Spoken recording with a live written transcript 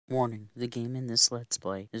Warning, the game in this Let's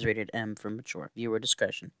Play is rated M for mature. Viewer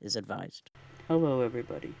discretion is advised. Hello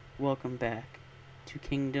everybody, welcome back to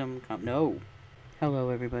Kingdom Come... No! Hello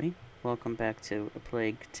everybody, welcome back to A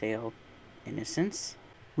Plague Tale: Innocence.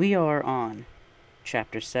 We are on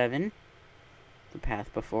Chapter 7, The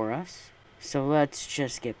Path Before Us. So let's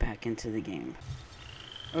just get back into the game.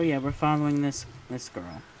 Oh yeah, we're following this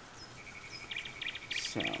girl.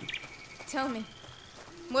 So... Tell me,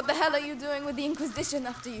 what the hell are you doing with the Inquisition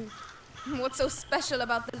after you? What's so special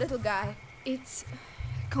about the little guy? It's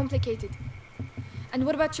complicated. And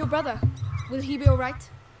what about your brother? Will he be alright?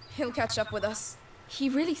 He'll catch up with us. He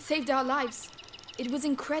really saved our lives. It was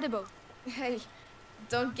incredible. Hey,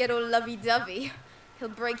 don't get all lovey-dovey. He'll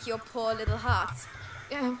break your poor little heart.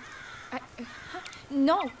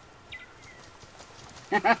 No.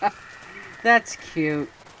 That's cute.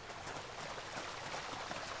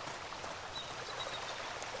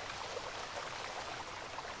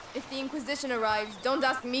 If the Inquisition arrives, don't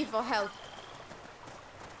ask me for help.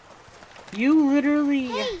 You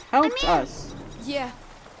literally helped us. Yeah,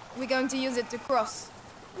 we're going to use it to cross.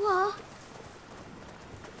 What?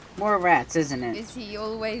 More rats, isn't it? Is he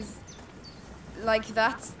always like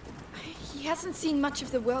that? He hasn't seen much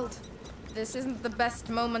of the world. This isn't the best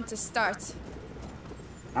moment to start.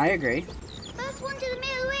 I agree. First one to the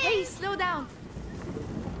middle way. Hey, slow down.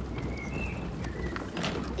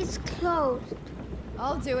 It's closed.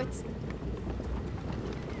 I'll do it.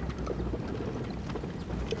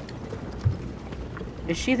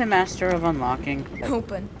 Is she the master of unlocking?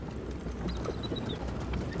 Open.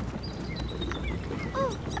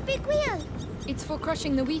 Oh, a big wheel. It's for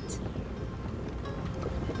crushing the wheat.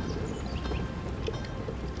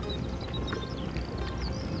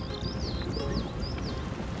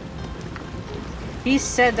 He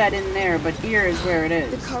said that in there, but here is where it is.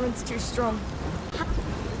 The current's too strong.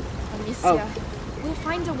 Amicia, Oh. we'll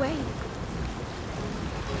find a way.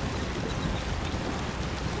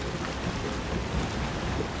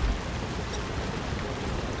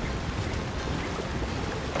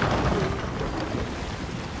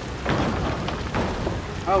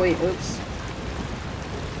 Oh wait, oops.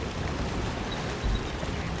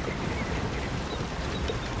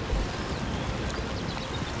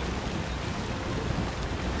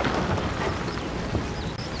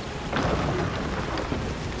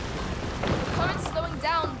 The current's slowing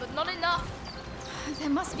down, but not enough. There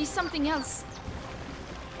must be something else.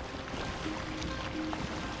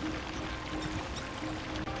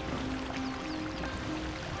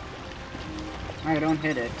 Alright, don't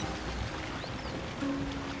hit it.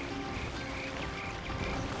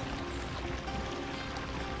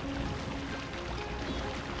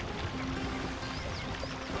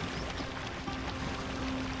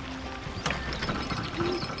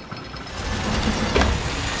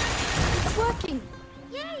 It's working.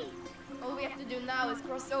 Yay! All we have to do now is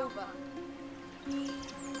cross over.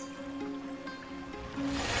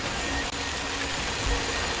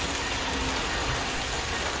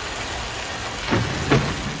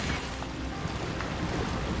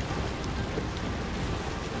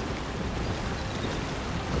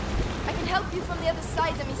 I can help you from the other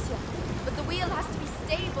side, Amicia, but the wheel has to be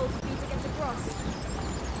stable for you to get across.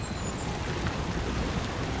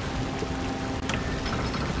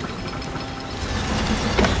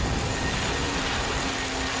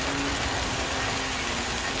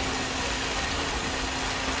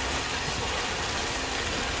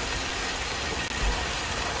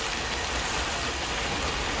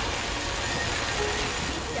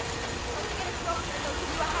 Amicia, help me get across and I'll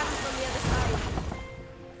give you a hand from the other side.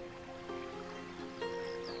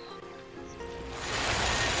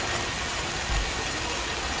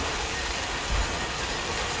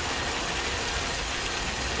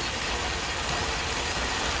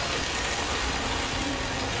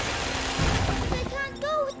 I can't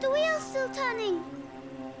go with the wheel still turning.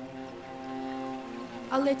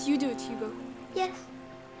 I'll let you do it, Hugo. Yes.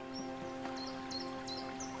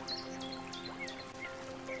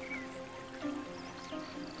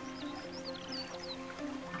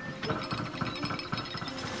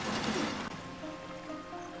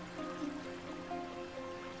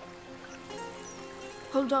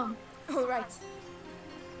 Hold on. All right.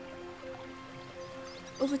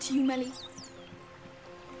 Over to you, Melie.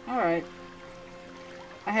 Alright.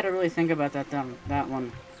 I had to really think about that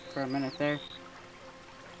one for a minute there.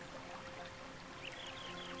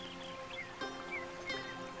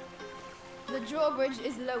 The drawbridge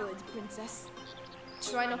is lowered, Princess.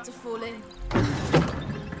 Try not to fall in.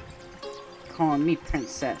 Calling me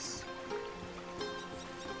princess.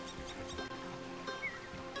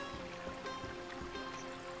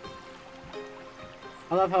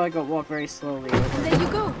 I love how I go walk very slowly over. There you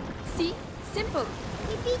go. careful!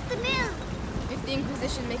 We beat the mill. If the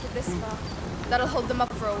Inquisition make it this far, that'll hold them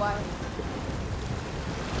up for a while.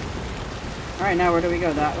 Alright, now where do we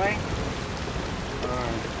go? That way?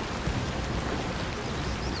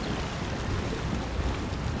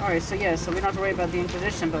 Alright, so yeah, so we don't have to worry about the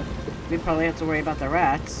Inquisition, but we probably have to worry about the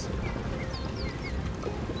rats.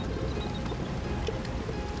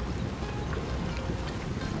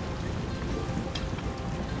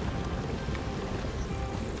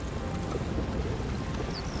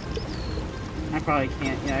 I probably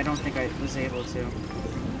can't. Yeah, I don't think I was able to.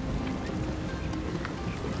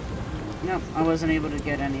 Nope, I wasn't able to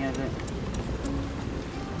get any of it.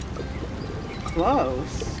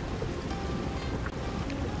 Close?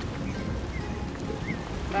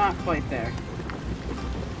 Not quite there.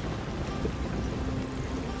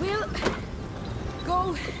 We'll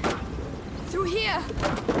go through here.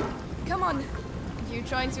 Come on. You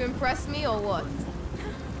trying to impress me or what?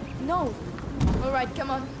 No. All right, come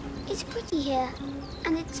on. It's pretty here,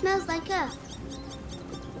 and it smells like earth.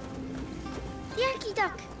 The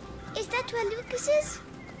Archiduck. Is that where Lucas is?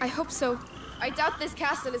 I hope so. I doubt this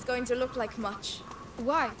castle is going to look like much.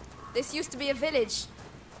 Why? This used to be a village,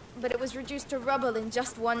 but it was reduced to rubble in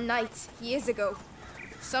just one night, years ago.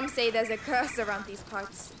 Some say there's a curse around these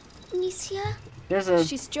parts. Amicia?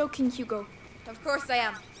 She's joking, Hugo. Of course I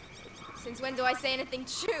am. Since when do I say anything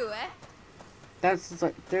true, eh? That's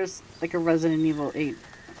like, there's like a Resident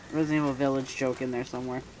Evil Village joke in there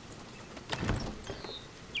somewhere.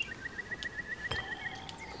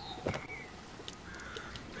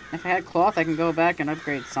 If I had cloth, I can go back and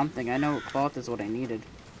upgrade something. I know cloth is what I needed.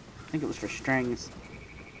 I think it was for strings.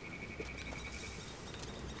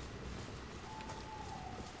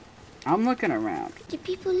 I'm looking around. Do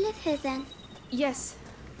people live here then? Yes,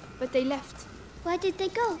 but they left. Where did they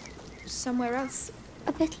go? Somewhere else.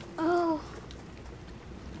 A bit. Oh,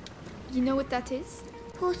 You know what that is?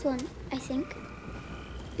 hawthorn, I think.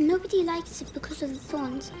 Nobody likes it because of the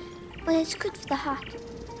thorns, but it's good for the heart.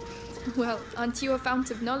 Well, aren't you a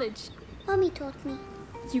fount of knowledge? Mommy taught me.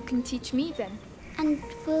 You can teach me then. And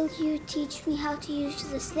will you teach me how to use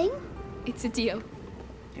the sling? It's a deal.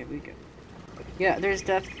 Here we go. Yeah, there's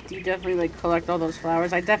you definitely like collect all those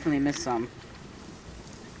flowers. I definitely missed some.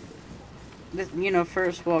 This, you know,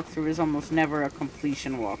 first walkthrough is almost never a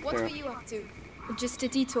completion What were walkthrough. you up to? Just a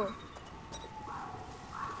detour.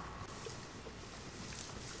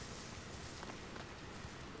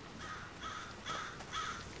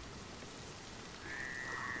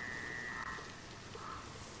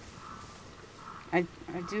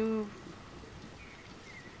 I do.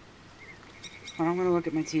 Well, I'm gonna look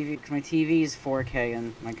at my TV because my TV is 4K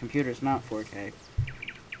and my computer's not 4K.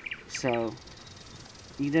 So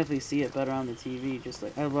you definitely see it better on the TV. Just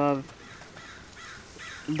like I love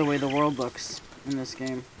the way the world looks in this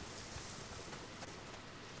game.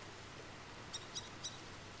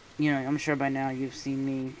 You know, I'm sure by now you've seen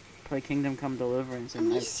me play Kingdom Come Deliverance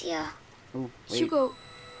and Amicia. oh wait. Hugo,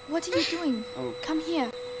 what are you doing? Oh. Come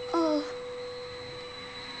here. Oh,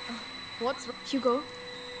 What's Hugo?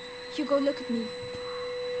 Hugo, look at me.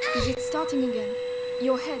 Is it starting again?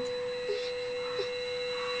 Your head.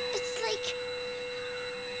 it's like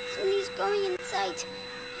somebody's going inside.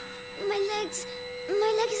 My legs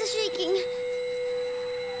are shaking.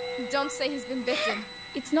 Don't say he's been bitten.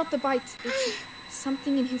 It's not the bite. It's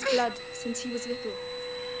something in his blood since he was little.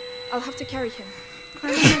 I'll have to carry him.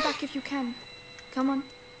 Climb on my back if you can. Come on.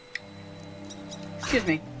 Excuse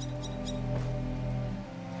me.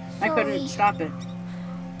 I couldn't stop it.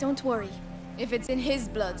 Don't worry. If it's in his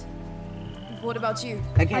blood. What about you?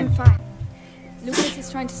 Again. I'm fine. Lucas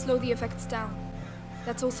is trying to slow the effects down.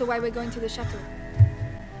 That's also why we're going to the chateau.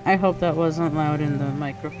 I hope that wasn't loud in the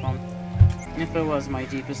microphone. If it was, my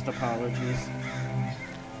deepest apologies.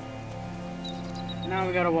 Now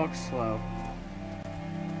we gotta walk slow.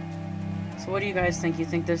 So what do you guys think? You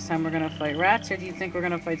think this time we're gonna fight rats, or do you think we're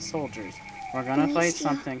gonna fight soldiers? We're gonna fight Amicia.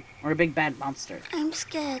 something. Or a big bad monster. I'm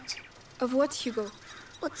scared. Of what, Hugo?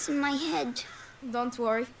 What's in my head? Don't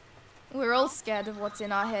worry. We're all scared of what's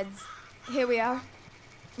in our heads. Here we are.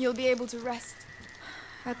 You'll be able to rest.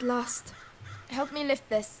 At last. Help me lift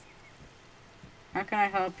this. How can I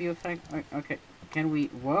help you if I... Okay, can we...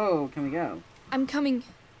 Whoa, can we go? I'm coming.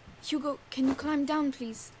 Hugo, can you climb down,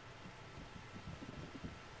 please?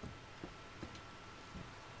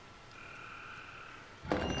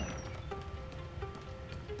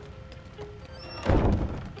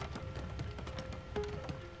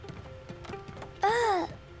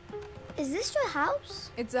 Is this your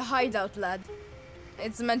house? It's a hideout, lad.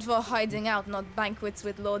 It's meant for hiding out, not banquets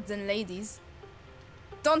with lords and ladies.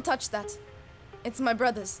 Don't touch that. It's my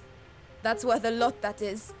brother's. That's worth a lot, that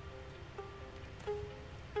is.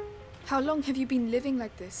 How long have you been living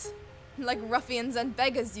like this? Like ruffians and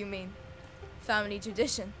beggars, you mean? Family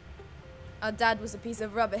tradition. Our dad was a piece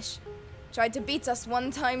of rubbish. Tried to beat us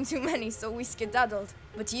one time too many, so we skedaddled.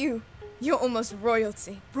 But you're almost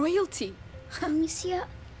royalty. Royalty? Amicia,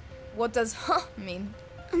 What does huh mean?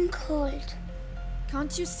 I'm cold.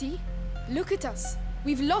 Can't you see? Look at us.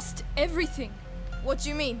 We've lost everything. What do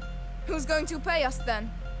you mean? Who's going to pay us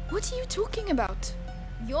then? What are you talking about?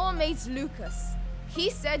 Your mate's Lucas. He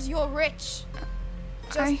said you're rich.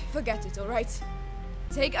 Just forget it, alright?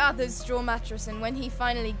 Take Arthur's straw mattress, and when he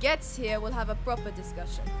finally gets here, we'll have a proper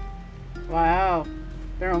discussion. Wow.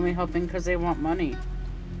 They're only helping because they want money.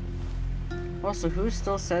 Also, who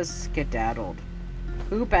still says skedaddled?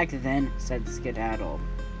 Who back then said skedaddled?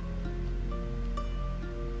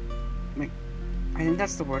 Like, I think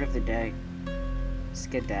that's the word of the day.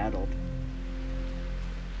 Skedaddled.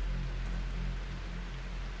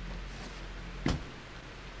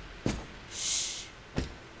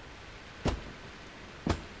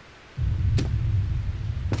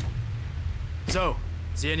 So,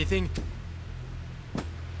 see anything?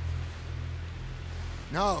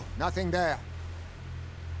 No, nothing there.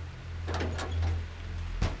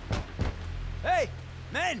 Hey,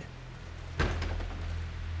 men!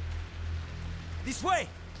 This way!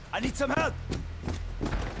 I need some help!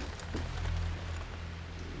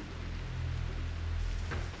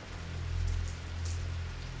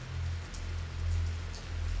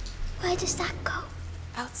 Where does that go?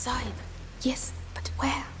 Outside. Yes, but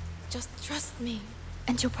where? Just trust me.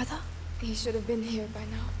 And your brother? He should have been here by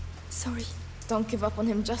now. Sorry. Don't give up on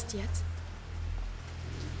him just yet.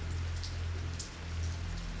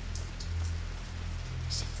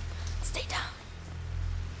 Shit. Stay down.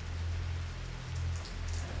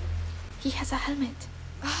 He has a helmet.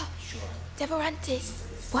 Ah,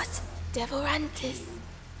 Devorantis. What? Devorantis.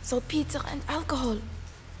 Saltpeter and alcohol.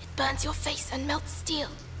 It burns your face and melts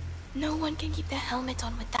steel. No one can keep their helmet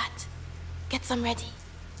on with that. Get some ready.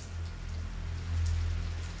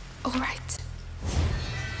 All right.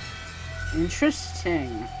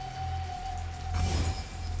 Interesting.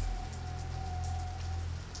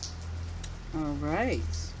 Alright.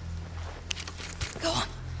 Go on.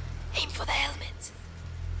 Aim for the helmet.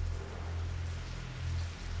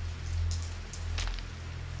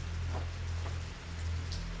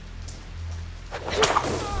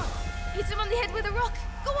 Hit him on the head with a rock.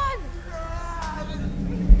 Go on.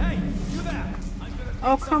 Hey, you there!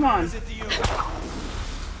 Oh, come on.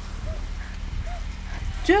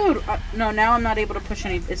 Dude! No, now I'm not able to push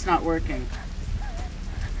any... It's not working.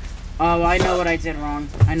 Oh, I know what I did wrong.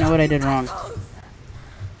 I know what I did wrong.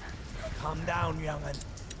 Calm down, young'un.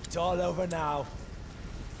 It's all over now.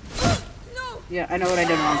 No. Yeah, I know what I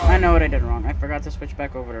did wrong. I know what I did wrong. I forgot to switch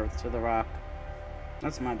back over to the rock.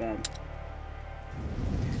 That's my bad.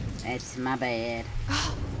 It's my bad.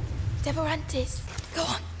 Devorantis. Go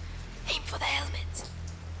on. Aim for the helmet.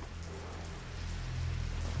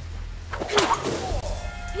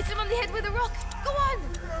 Hit him on the head with a rock. Go on.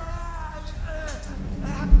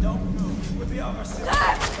 Don't move. We'll be over soon.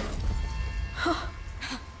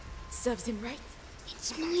 Serves him right.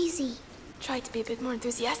 It's noisy. Try to be a bit more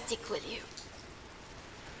enthusiastic, will you?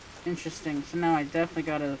 Interesting. So now I definitely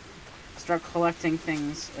gotta start collecting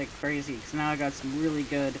things like crazy. Because now I got some really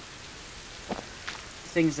good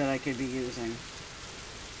things that I could be using.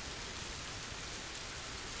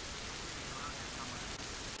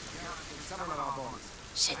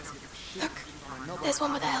 Shit. Look. There's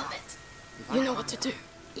one with a helmet. You know what to do.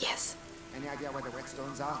 Yes. Any idea where the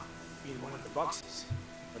whetstones are? In one of the boxes.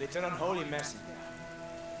 But it's an unholy mess in there.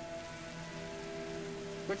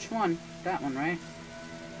 Which one? That one, right?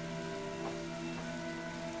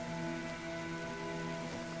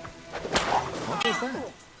 What is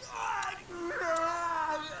that?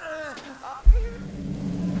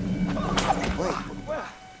 Wait,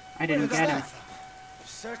 I didn't get him.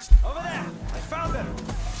 Searched over there. I found them.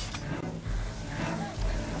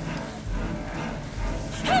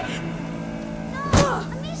 No!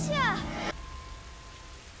 Amicia!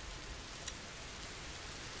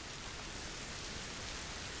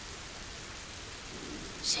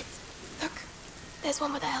 Shit. Look. There's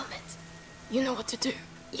one with a helmet. You know what to do.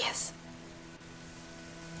 Yes.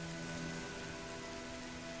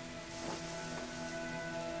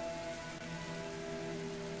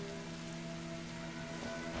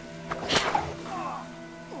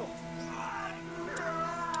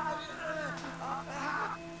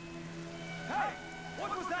 Hey!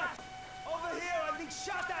 What was that? Over here, I'm being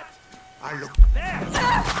shot at! I look. There!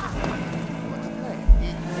 What to play?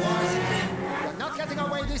 Boys, you're not getting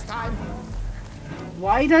away this time.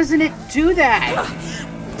 Why doesn't it do that?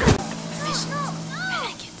 Efficient. I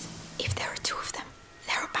like it.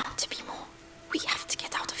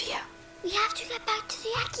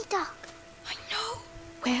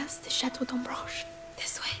 Chateau d'Ombrage.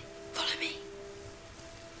 This way. Follow me.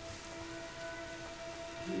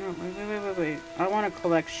 No, wait. I want to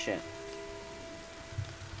collect shit.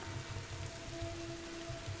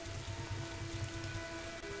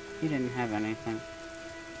 He didn't have anything.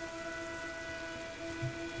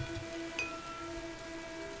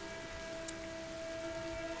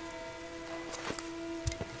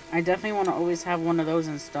 I definitely want to always have one of those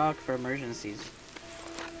in stock for emergencies.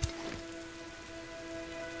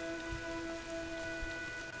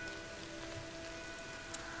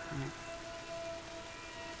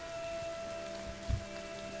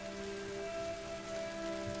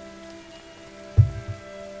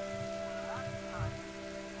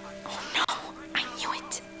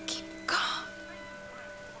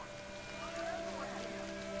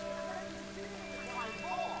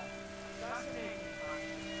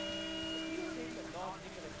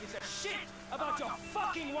 About your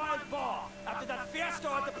fucking wild boar after that fiasco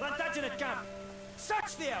at the Plantagenet camp.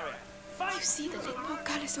 Search the area. Find. You see the little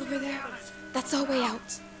palace over there? That's our way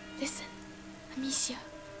out. Listen, Amicia,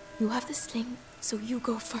 you have the sling, so you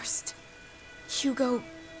go first. Hugo,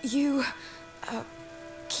 you,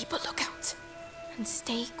 keep a lookout. And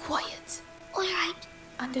stay quiet. All right.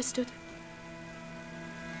 Understood.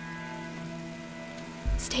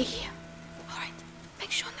 Stay here. All right.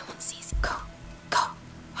 Make sure no one sees you. Go. Go.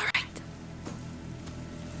 All right.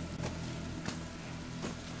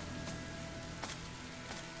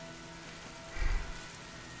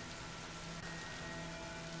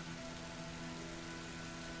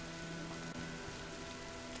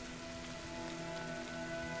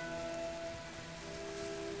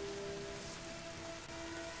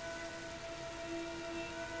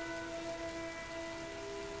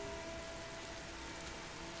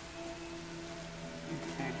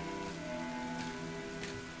 Okay.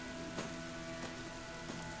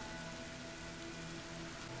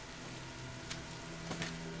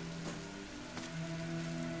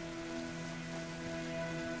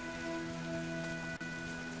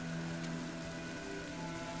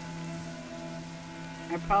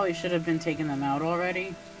 I probably should have been taking them out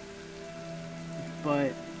already,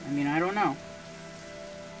 but, I mean, I don't know.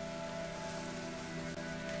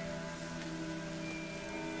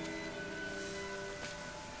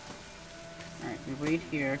 Alright, we wait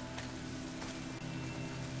here.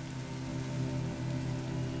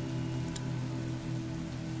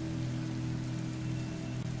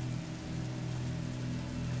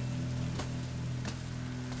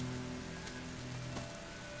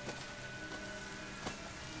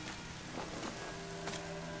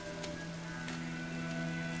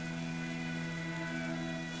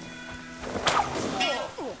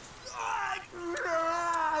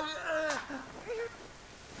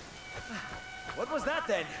 What was that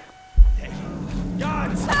then?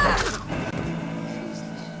 Guards!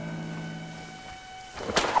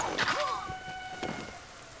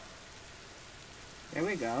 There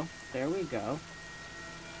we go. There we go.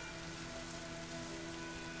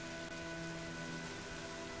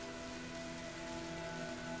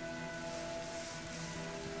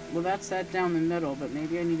 Well, that's that down the middle, but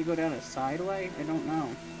maybe I need to go down a side way? I don't know.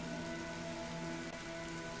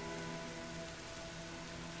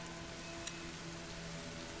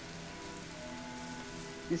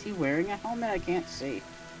 Is he wearing a helmet? I can't see.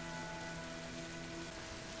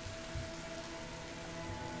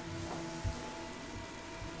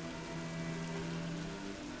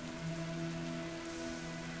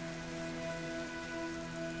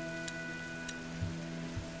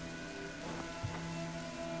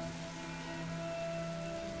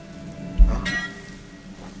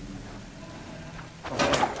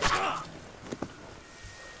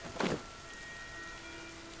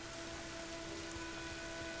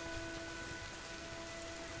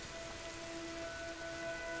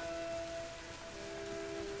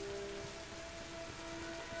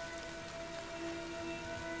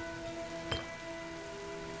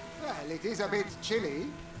 Well, it is a bit chilly.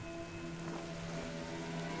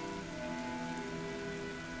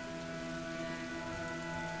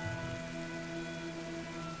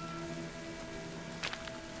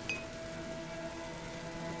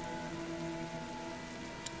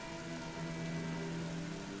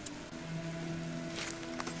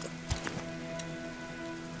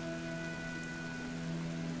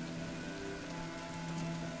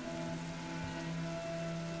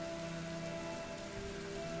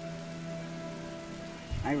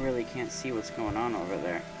 I really can't see what's going on over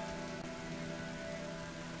there.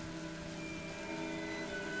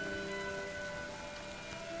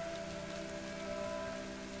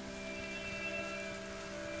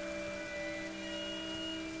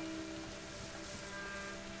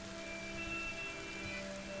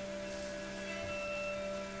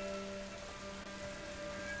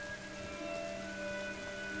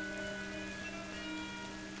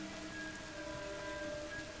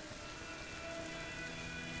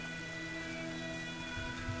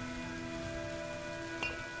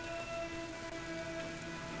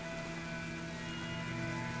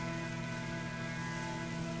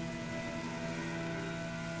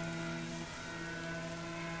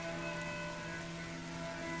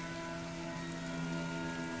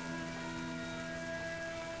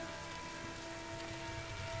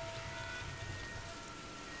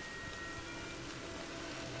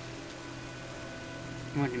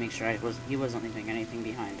 I wanted to make sure he wasn't leaving anything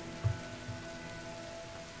behind.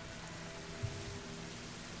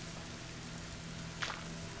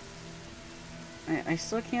 I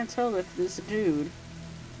still can't tell if this dude...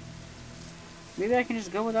 Maybe I can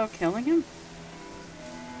just go without killing him?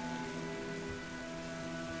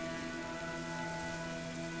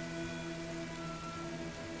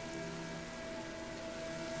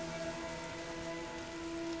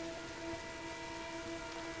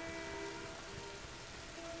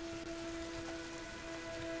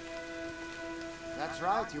 That's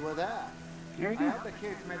right, you were there. There we I go. hope the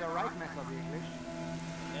kids made a right mess of the English.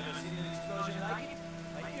 Never seen an explosion like it?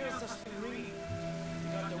 My ears are still ringing.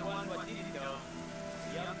 We got the one what did it though.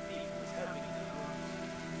 The young thief was helping in the room.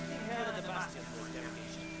 He held the bastion for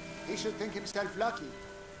interrogation. He should think himself lucky.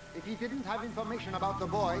 If he didn't have information about the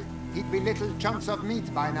boy, he'd be little chunks of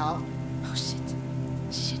meat by now. Oh shit.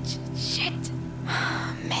 Shit.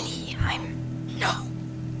 Melie, No.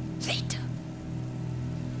 Later.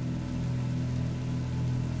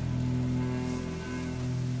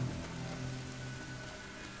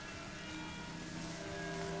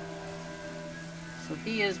 So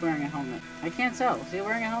he is wearing a helmet. I can't tell. Is he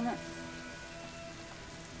wearing a helmet?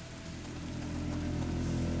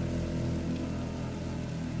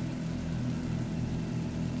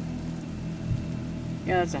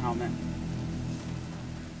 Yeah, that's a helmet.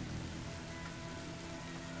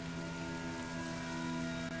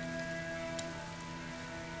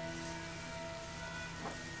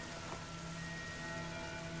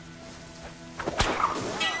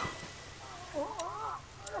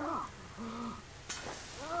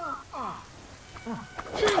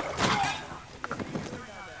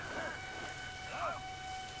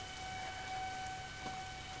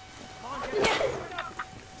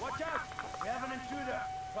 Watch out! We have an intruder.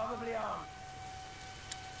 Probably armed.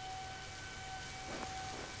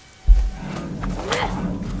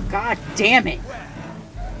 God damn it!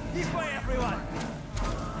 This way, everyone!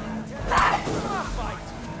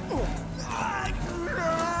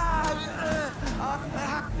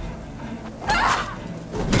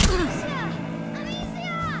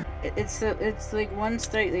 It's like once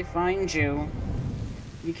they find you,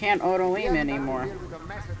 you can't auto aim anymore. Deal with the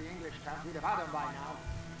mess of the English camp, we'd have had him by now.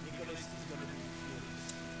 Nicholas is gonna be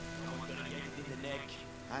furious. Someone's gonna get it in the neck.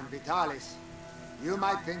 And Vitalis, you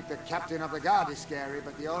might think the captain of the guard is scary,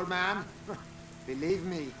 but the old man, believe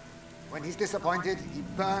me, when he's disappointed, he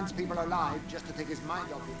burns people alive just to take his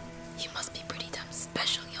mind off it. You must be pretty damn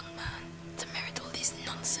special, young man, to merit all this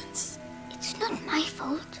nonsense. It's not my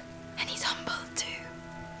fault. And he's humble, too.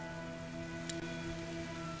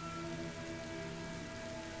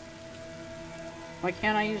 Why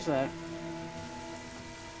can't I use that?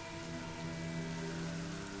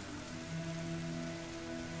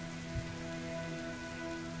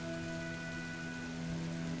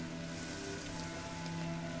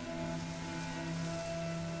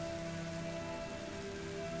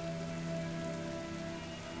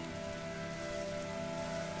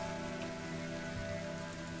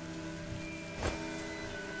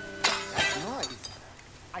 That noise,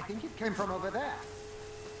 I think it came from over there.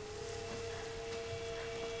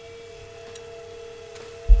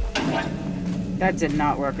 That did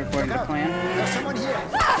not work according to Look out, plan. there's someone here.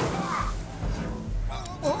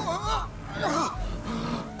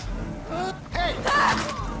 Hey!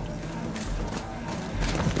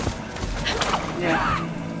 Yeah.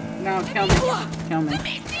 No, kill me. Kill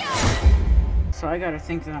me. So I gotta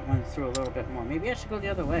think that one through a little bit more. Maybe I should go the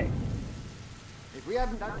other way. If we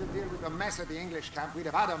hadn't had to deal with the mess at the English camp, we'd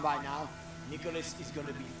have had him by now. Nicholas is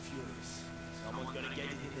gonna be furious. Someone's gonna get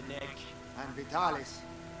it in the neck. And Vitalis,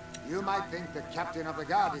 you might think the captain of the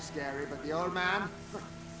guard is scary, but the old man,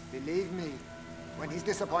 believe me, when he's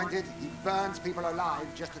disappointed, he burns people alive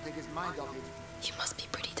just to take his mind off it. You must be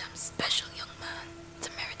pretty damn special, young man,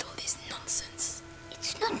 to merit all this nonsense.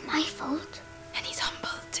 It's not my fault. And he's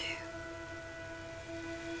humble, too.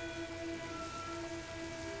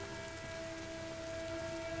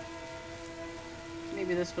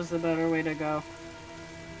 Maybe this was the better way to go.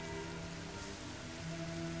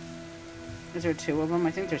 Is there two of them?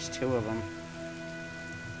 I think there's two of them.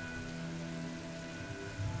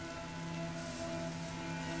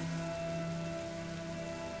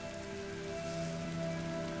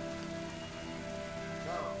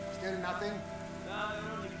 So, still nothing? No,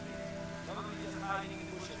 they're only kids. Probably just hiding in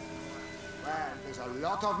bushes. Well, there's a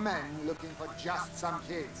lot of men looking for just some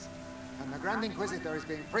kids. And the Grand Inquisitor is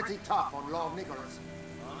being pretty tough on Lord Nicholas.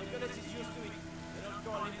 Nicholas is used to it. They don't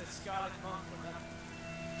call him the Scarlet Monk for nothing.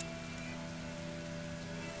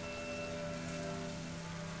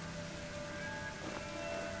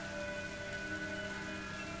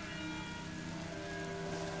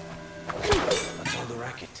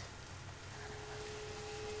 racket.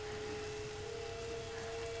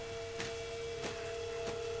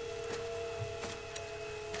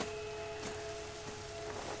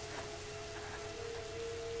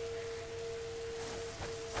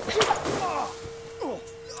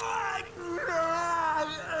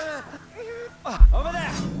 Over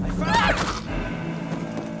there! I found it!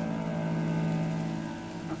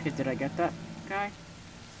 Okay, did I get that guy?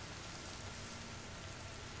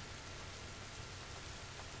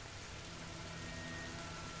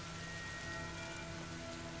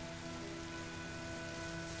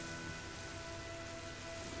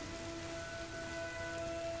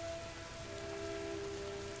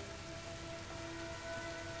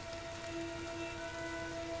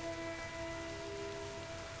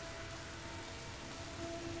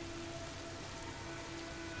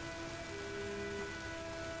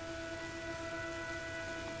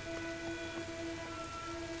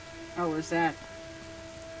 Oh, was that?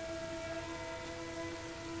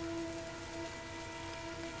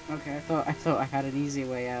 Okay, I thought I had an easy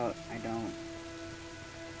way out. I don't.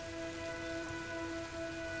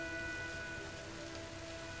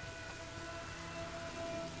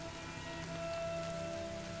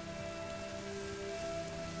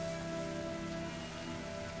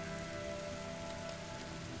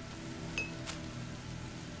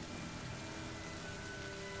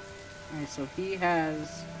 Alright, so he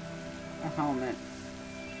has a helmet.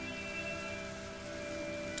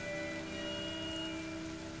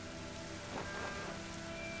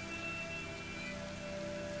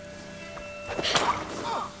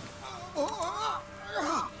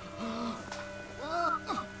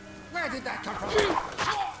 Where did that come from?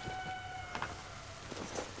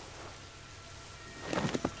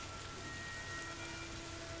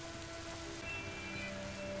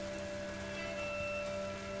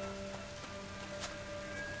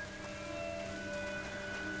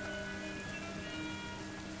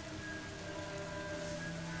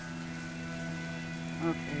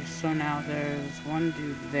 Okay, so now there's one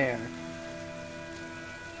dude there.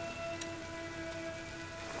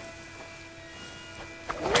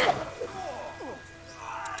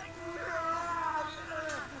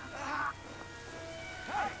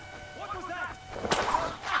 What was that?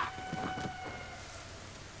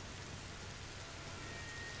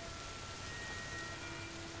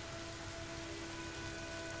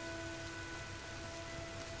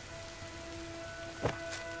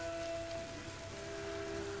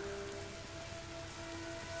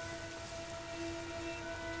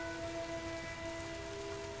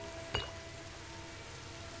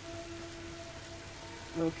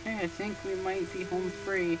 Okay, I think we might be home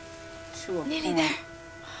free to a Nearly point. there.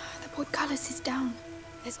 The portcullis is down.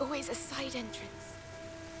 There's always a side entrance.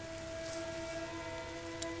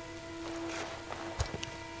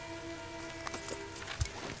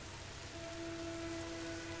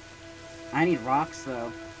 I need rocks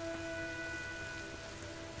though.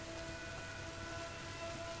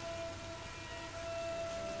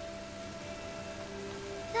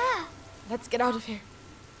 There. Let's get out of here.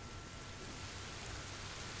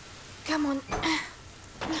 Come on.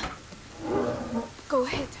 Go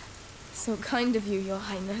ahead. So kind of you, Your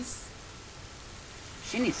Highness.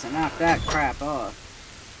 She needs to knock that crap off.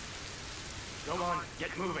 Go on,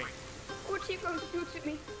 get moving. What are you going to do to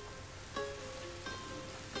me?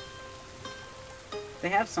 They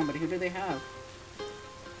have somebody. Who do they have?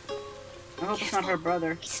 I hope it's not her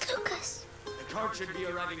brother. It's Lucas. The cart should be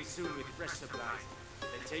arriving soon with fresh supplies.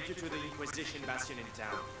 They take you to the Inquisition bastion in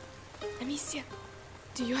town. Amicia,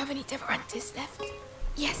 do you have any Deverantis left?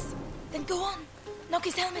 Yes. Then go on. Knock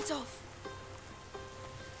his helmet off.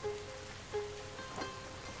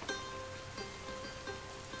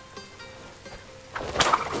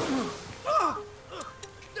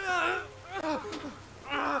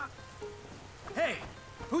 Hey,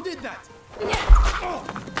 who did that?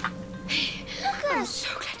 I'm so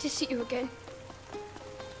glad to see you again.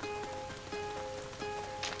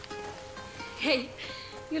 Hey,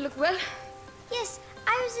 you look well? Yes,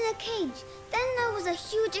 I was in a cage. Then there was a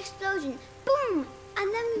huge explosion. Boom!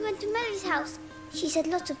 And then we went to Melie's house. She said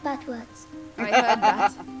lots of bad words. I heard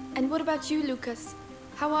that. And what about you, Lucas?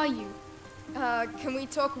 How are you? Can we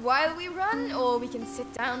talk while we run? Or we can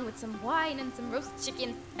sit down with some wine and some roast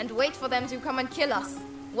chicken and wait for them to come and kill us?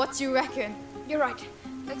 What do you reckon? You're right.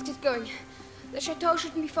 Let's get going. The chateau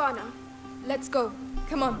shouldn't be far now. Let's go.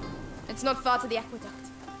 Come on. It's not far to the aqueduct.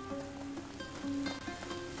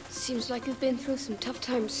 Seems like you've been through some tough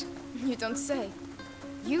times. You don't say.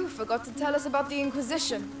 You forgot to tell us about the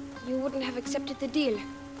Inquisition. You wouldn't have accepted the deal.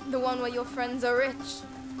 The one where your friends are rich.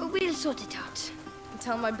 We'll sort it out.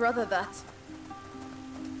 Tell my brother that.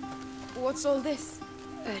 What's all this?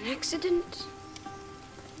 An accident?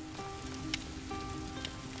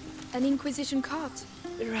 An Inquisition cart.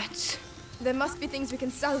 The rats. There must be things we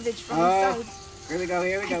can salvage from Oh. inside. Here we go,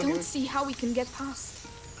 here we go. I here we- don't see how we can get past.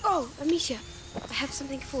 Oh, Amicia, I have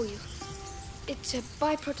something for you. It's a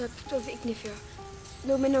byproduct of Ignifera,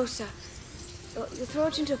 luminosa. You throw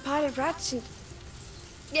it into a pile of rats and...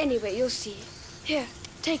 Anyway, you'll see. Here,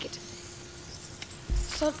 take it.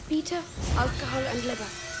 Saltpeter, alcohol and liver.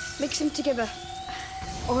 Mix them together.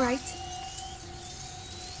 All right.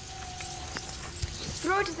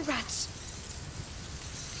 Throw it at the rats.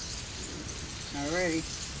 Alrighty.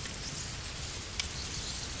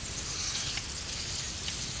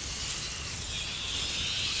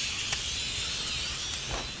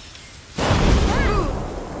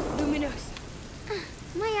 Luminosa.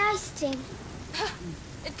 My eyes sting.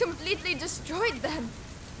 It completely destroyed them.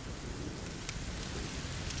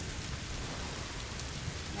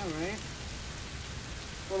 Alright.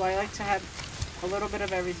 Well, I like to have a little bit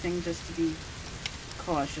of everything just to be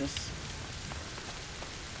cautious.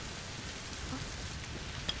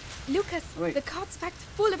 Lucas, Wait. the cart's packed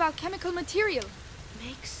full of alchemical material.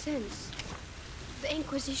 Makes sense. The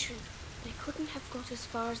Inquisition. They couldn't have got as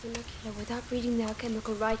far as the Macula without reading the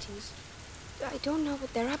alchemical writings. I don't know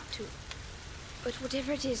what they're up to. But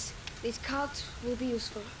whatever it is, these carts will be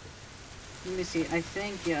useful. Let me see. I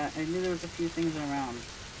think, yeah, I knew there was a few things around.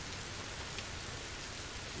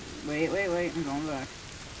 Wait. I'm going back.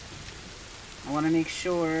 I want to make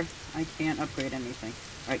sure I can't upgrade anything.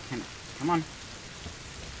 Alright, come on.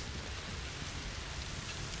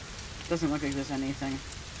 Doesn't look like there's anything.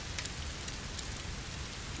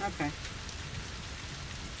 Okay.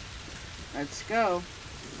 Let's go.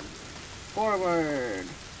 Forward.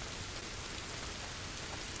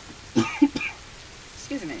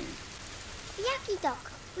 Excuse me. The Yaki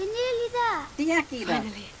Dock. We're nearly there. The Aki Duck.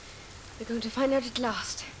 Finally. We're going to find out at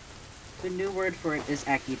last. The new word for it is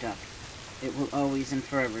Aki Duck. It will always and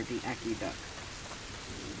forever be Aki Duck.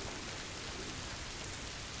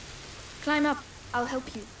 Climb up. I'll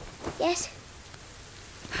help you. Yes.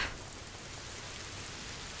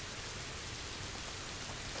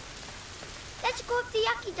 Let's go up the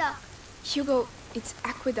Yaki Dock. Hugo, it's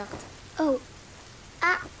aqueduct. Oh,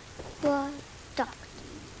 aqueduct.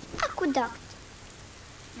 Aqueduct.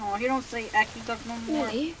 Oh, you don't say Aki Duck no more.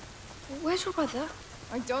 Melie, where's your brother?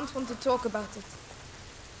 I don't want to talk about it.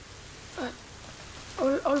 All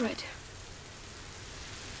right.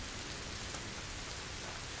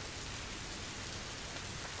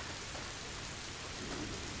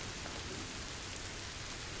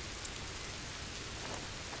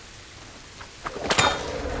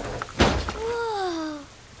 Whoa.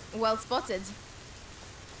 Well spotted.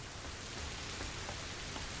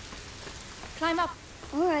 Climb up.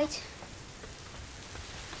 All right.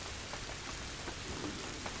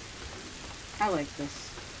 I like this.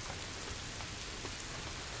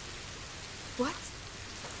 What?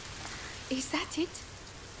 Is that it?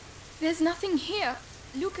 There's nothing here.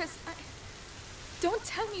 Lucas, don't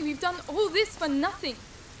tell me we've done all this for nothing.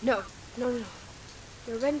 No.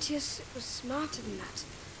 Laurentius was smarter than that.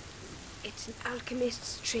 It's an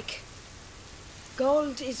alchemist's trick.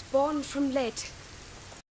 Gold is born from lead.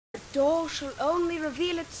 The door shall only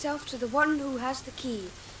reveal itself to the one who has the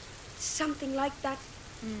key. Something like that.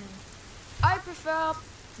 I prefer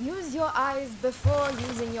use your eyes before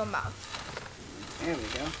using your mouth. There we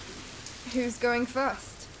go. Who's going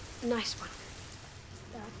first? Nice one.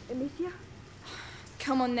 Amicia?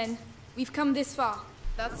 Come on then. We've come this far.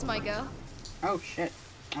 That's my girl. Oh shit.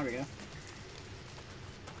 There we go.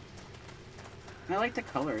 I like the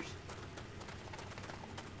colors.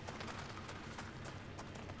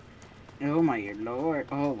 Oh my lord.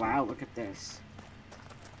 Oh wow, look at this.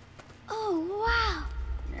 Oh, wow.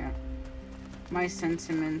 Yeah. My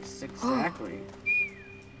sentiments exactly.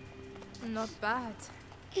 Not bad.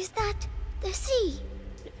 Is that the sea?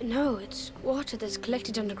 No, it's water that's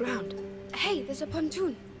collected underground. Hey, there's a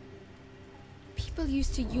pontoon. People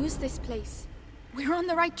used to use this place. We're on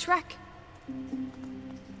the right track.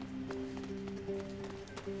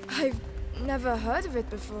 I've never heard of it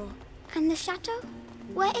before. And the chateau?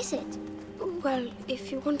 Where is it? Well,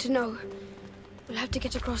 if you want to know, we'll have to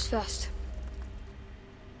get across first.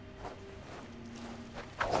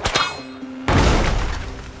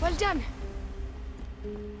 Well done.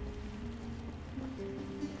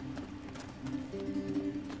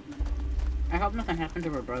 I hope nothing happened to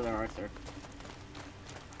her brother, Arthur.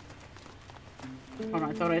 Hold on,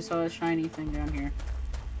 I thought I saw a shiny thing down here.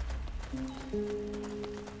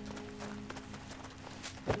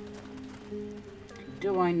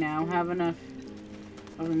 Do I now have enough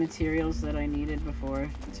of the materials that I needed before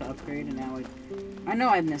to upgrade, and now I know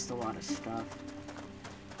I missed a lot of stuff.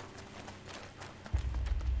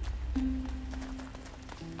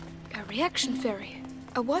 A reaction ferry.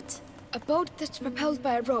 A what? A boat that's propelled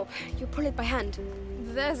by a rope. You pull it by hand.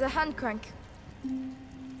 There's a hand crank.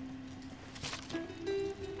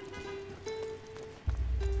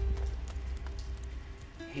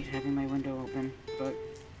 Hate having my window open, but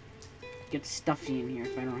it gets stuffy in here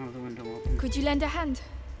if I don't have the window open. Could you lend a hand?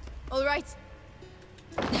 All right.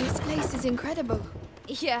 This place is incredible.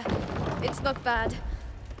 Yeah, it's not bad.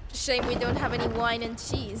 Shame we don't have any wine and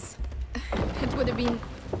cheese. It would have been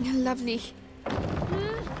lovely. I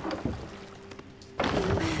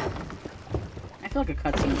feel like a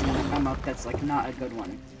cutscene's gonna come up that's like not a good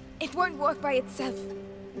one. It won't work by itself.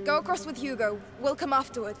 Go across with Hugo. We'll come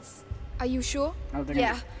afterwards. Are you sure? Oh, they're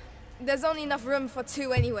Yeah. gonna... There's only enough room for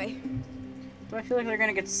two anyway. Do I feel like they're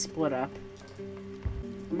gonna get split up?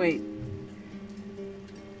 Wait.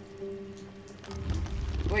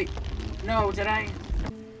 Wait. No, did I?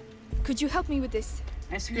 Could you help me with this?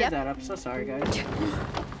 I screwed Yep. that up. So sorry, guys.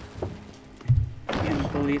 I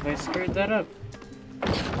can't believe I screwed that up.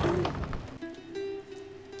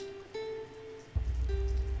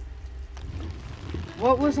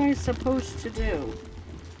 What was I supposed to do?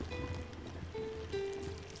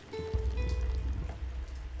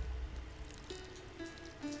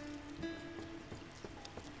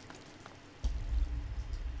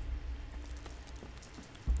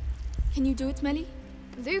 Can you do it, Melie?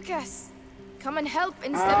 Lucas, come and help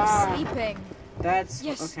instead of sleeping. That's...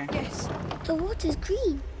 Yes, okay. yes. The water's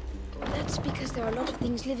green. That's because there are a lot of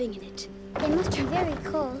things living in it. They must be very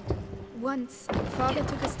cold. Once, Father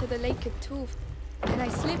took us to the lake at Tuve, and I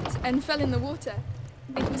slipped and fell in the water.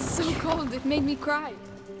 It was so cold, it made me cry.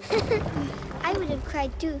 I would have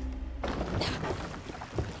cried too.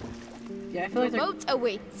 Yeah, I feel like The they're... boat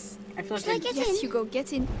awaits. I feel like Should I they're... get in? Yes, Hugo,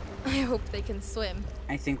 get in. I hope they can swim.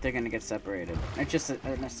 I think they're gonna get separated. It's just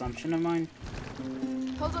an assumption of mine.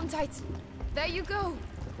 Hold on tight. There you go.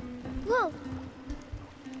 Whoa,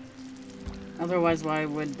 Otherwise, why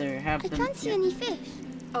would there have I them... can't see any fish.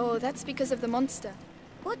 Oh, that's because of the monster.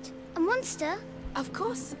 What? A monster? Of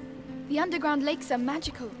course. The underground lakes are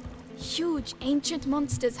magical. Huge, ancient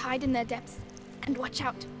monsters hide in their depths. And watch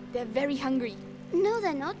out, they're very hungry. No,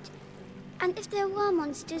 they're not. And if there were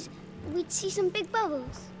monsters, we'd see some big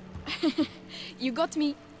bubbles. You got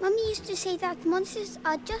me. Mummy used to say that monsters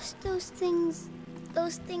are just those things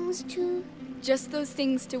too. Just those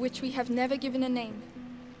things to which we have never given a name.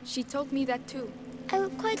 She told me that too. I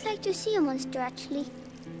would quite like to see a monster, actually.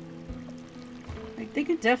 Like, they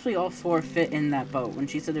could definitely all four fit in that boat. When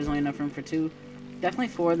she said there's only enough room for two, definitely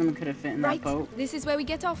four of them could have fit in Right, that boat. this is where we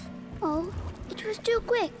get off. Oh, it was too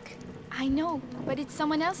quick. I know, but it's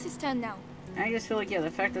someone else's turn now. I just feel like, yeah, the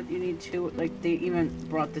fact that you need two, like, they even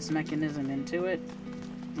brought this mechanism into it,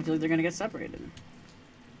 I feel like they're gonna get separated.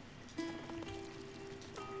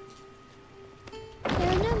 There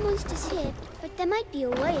are no monsters here, but there might be a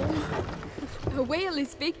whale. A whale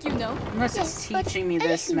is big, you know. Unless Yes, it's but teaching me a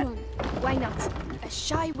this little one. Why not? A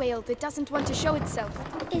shy whale that doesn't want to show itself.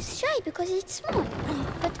 It's shy because it's small,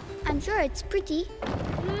 but I'm sure it's pretty.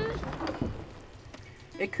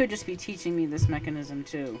 It could just be teaching me this mechanism,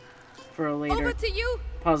 too, for a later Over to you.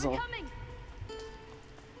 puzzle.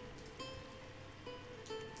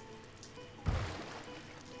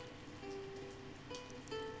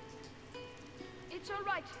 It's all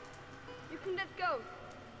right. You can let go.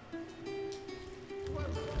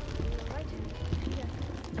 Right?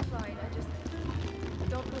 Yeah. Fine, I just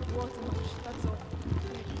don't put water much, that's all.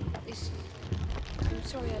 Listen, I'm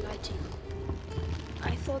sorry I lied to you.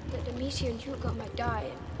 I thought that Amicia and Hugo might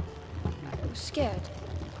die, and I was scared.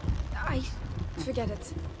 Forget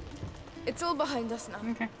it. It's all behind us now.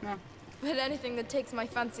 Okay, no. But anything that takes my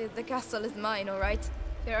fancy at the castle is mine, alright?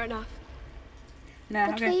 Fair enough. Nah,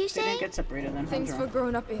 What okay. were you They saying? didn't get separated then. I Things was for wrong.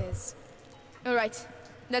 grown-up ears. Alright,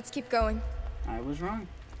 let's keep going. I was wrong.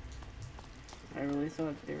 I really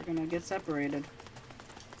thought they were gonna get separated.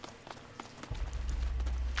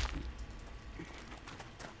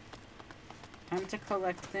 Time to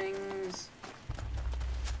collect things.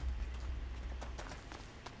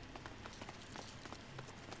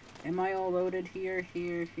 Am I all loaded here,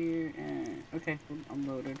 here, here? Okay, I'm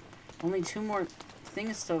loaded. Only two more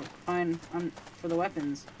things to find for the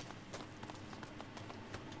weapons.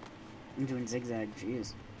 I'm doing zigzag,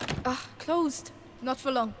 jeez. Ah, closed. Not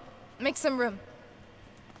for long. Make some room.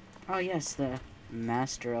 Oh yes, the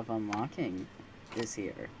Master of Unlocking is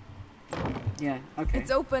here. Yeah, okay.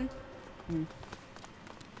 It's open.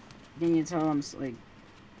 Can you tell I'm like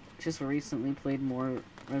just recently played more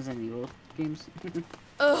Resident Evil games.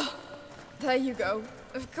 Ugh, there you go.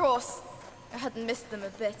 Of course. I hadn't missed them a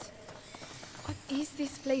bit. What is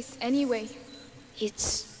this place anyway?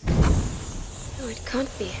 It's... No, it can't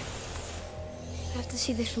be. I have to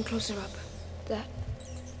see this from closer up. That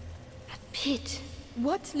pit.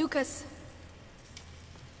 What, Lucas?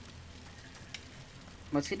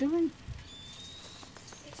 What's he doing?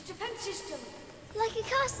 It's a defense system. Like a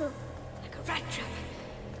castle. Like a rat trap.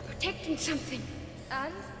 Protecting something.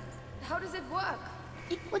 And? How does it work?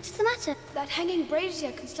 What's the matter? That hanging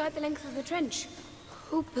brazier can slide the length of the trench.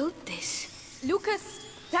 Who built this? Lucas!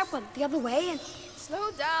 That one, the other way, and...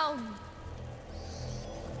 Slow down.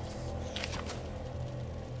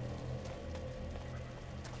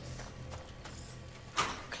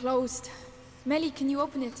 Closed. Melie, can you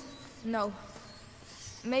open it? No.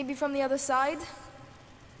 Maybe from the other side?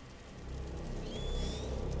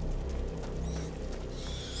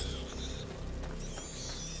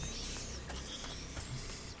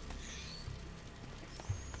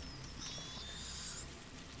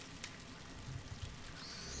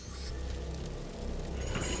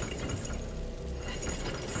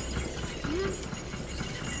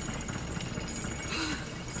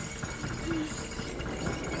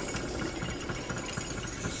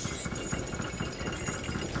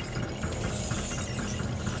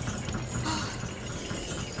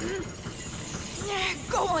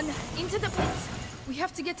 Go on! Into the pit! We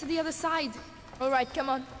have to get to the other side. All right, come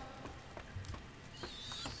on.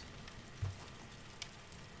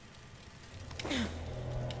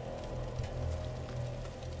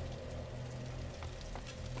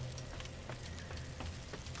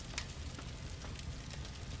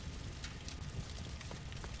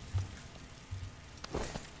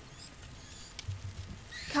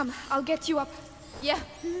 Come, I'll get you up. Yeah.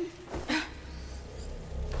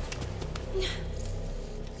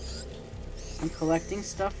 I'm collecting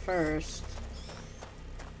stuff first.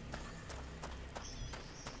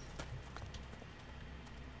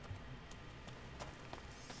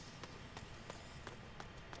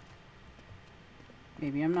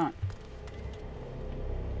 Maybe I'm not.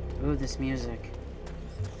 Ooh, this music.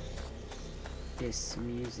 This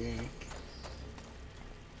music.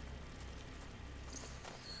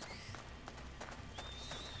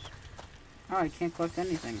 Oh, I can't collect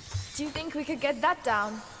anything. Do you think we could get that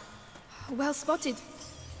down? Well spotted.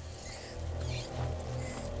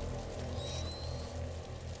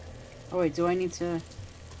 Oh wait, do I need to...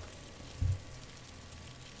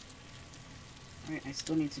 Alright, I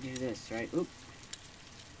still need to do this, right? Oop.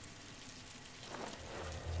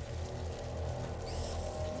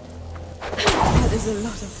 That is a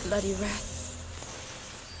lot of bloody rats.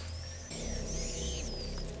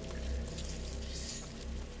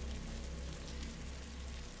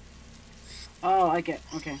 Oh, I get...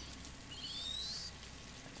 Okay.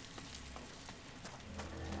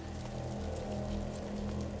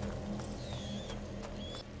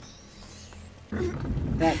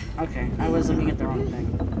 That... Okay, I was looking at the wrong thing.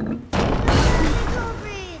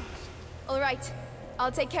 All right,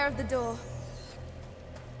 I'll take care of the door.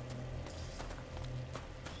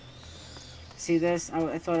 See this?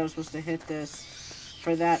 I thought I was supposed to hit this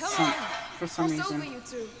for that for some Cross over, reason. you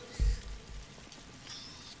two.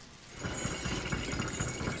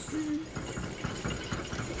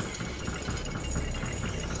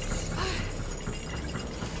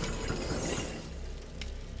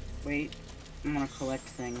 Wait, I'm gonna collect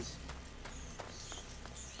things.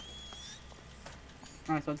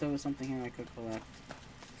 Oh, I thought there was something here I could collect.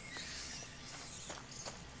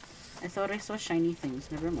 I thought I saw shiny things,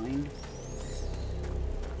 never mind.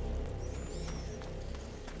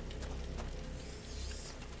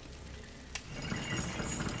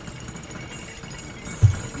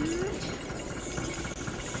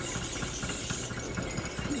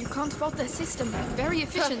 You can't fault their system. Very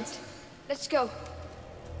efficient. Perfect. Let's go.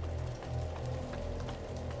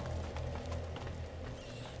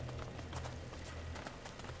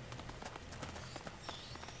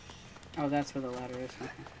 Oh, that's where the ladder is.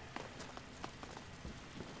 Okay.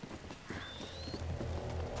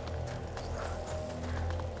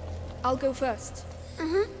 I'll go first.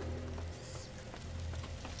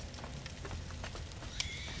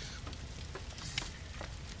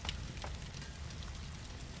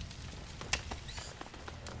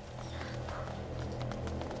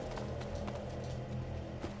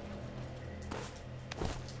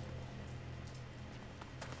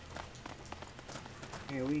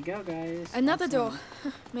 Here we go, guys. Another Awesome.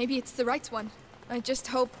 door. Maybe it's the right one. I just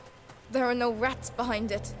hope there are no rats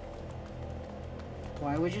behind it.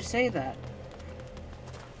 Why would you say that?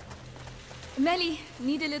 Melie,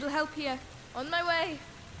 need a little help here. On my way.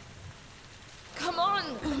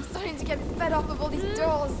 I'm starting to get fed up of all these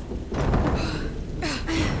doors. Look!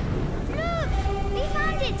 We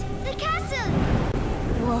found it! The castle!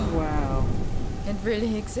 Whoa, Wow. it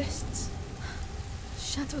really exists.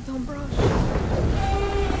 Chateau d'Ombrage.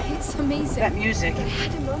 It's amazing. That music. I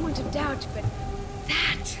had a moment of doubt, but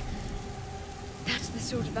that's the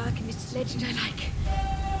sort of alchemist's legend I like.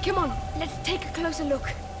 Come on, let's take a closer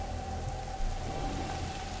look.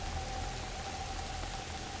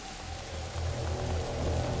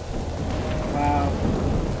 Wow.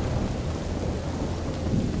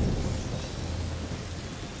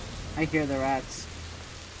 I hear the rats.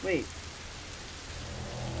 Wait.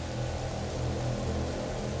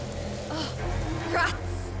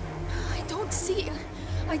 Rats! I don't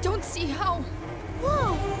see how.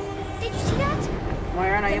 Whoa! Did you see that? Why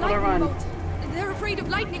aren't I The able to lightning run? bolt. They're afraid of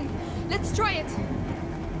lightning. Let's try it.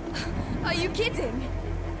 Are you kidding?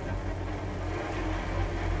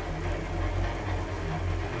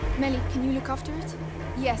 Melie, can you look after it?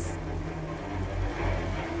 Yes.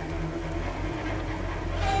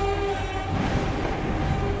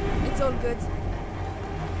 It's all good.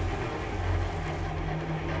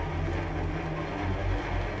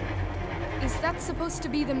 Is that supposed to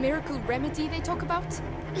be the miracle remedy they talk about?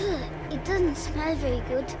 Ugh, it doesn't smell very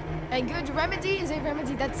good. A good remedy is a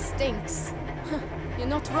remedy that stinks. You're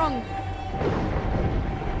not wrong.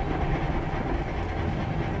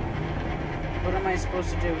 What am I supposed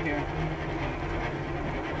to do here?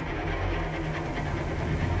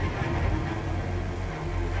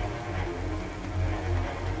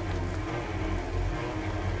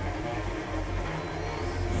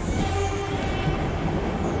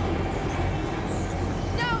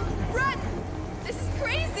 No! Run! This is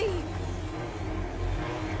crazy!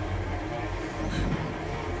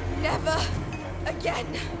 Never again.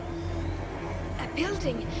 A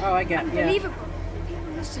building. Oh, I get. Yeah. Unbelievable.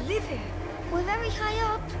 People used to live here. We're very high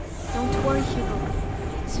up. Don't worry, Hugo.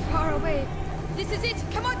 It's far away. This is it!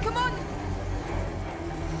 Come on, come on!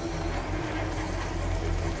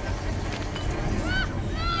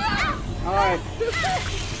 All right.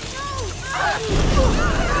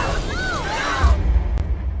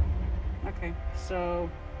 Okay, so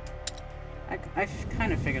I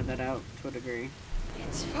kind of figured that out to a degree.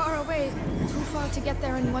 It's far away. Too far to get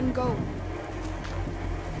there in one go.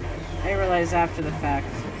 I realized after the fact.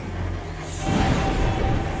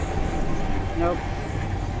 Nope.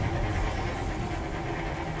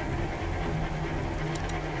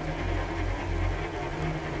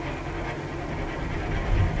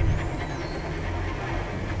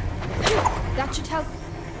 That should help.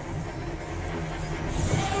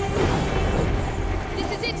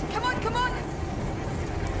 This is it! Come on, come on!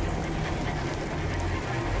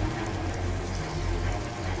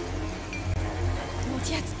 Not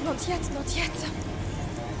yet, not yet, not yet.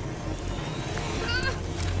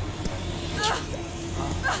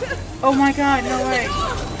 Oh my god, no way!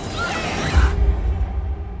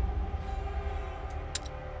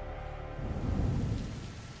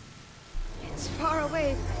 It's far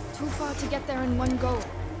away. Too far to get there in one go.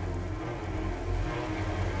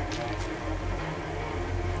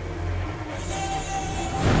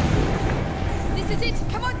 This is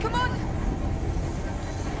it! Come on, come on!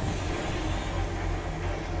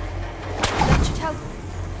 That should help.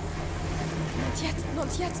 Not yet,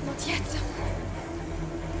 not yet, not yet.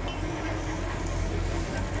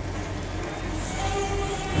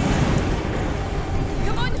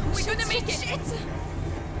 Come on, we're gonna make it! Shit.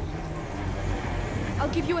 I'll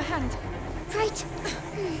give you a hand. Right. Is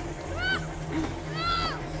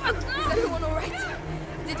everyone alright?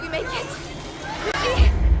 Did we make it? Really?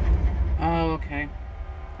 Oh, okay.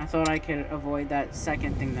 I thought I could avoid that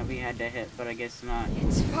second thing that we had to hit, but I guess not.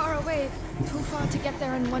 It's far away. Too far to get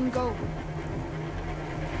there in one go.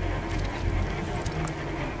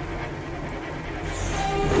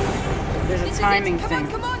 There's This a timing is it. thing.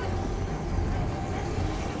 Come on, come on!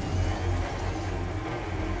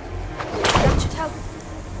 That should help.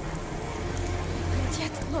 Not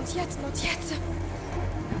yet, not yet, not yet.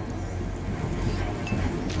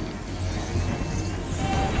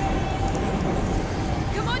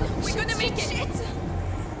 Come on, we're gonna make it!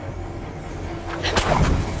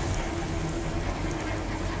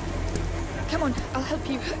 Come on, I'll help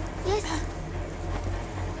you. Yes.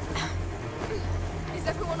 Is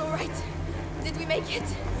everyone alright? Did we make it?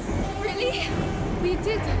 Really? We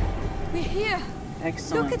did. We're here.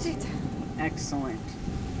 Excellent. Look at it. Excellent.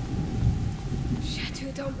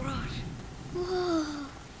 Chateau d'Ombrage. Whoa.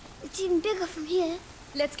 It's even bigger from here.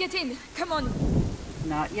 Let's get in. Come on.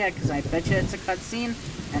 Not yet, because I bet you it's a cutscene,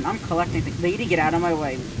 and I'm collecting the lady. Get out of my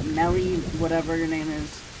way, Melie, whatever your name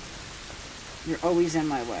is. You're always in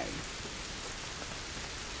my way.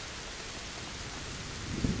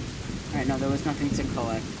 No, there was nothing to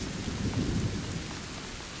collect.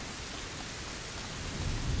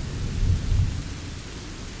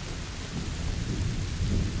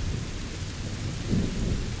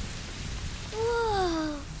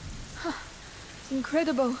 Whoa!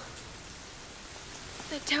 Incredible.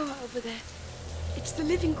 That tower over there. It's the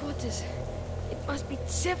living quarters. It must be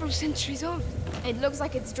several centuries old. It looks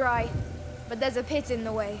like it's dry, but there's a pit in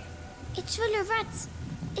the way. It's full of rats.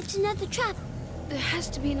 It's another trap. There has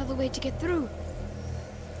to be another way to get through.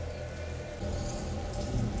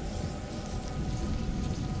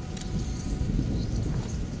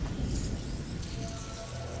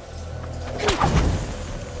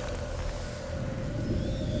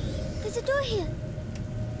 There's a door here.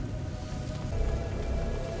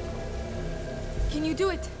 Can you do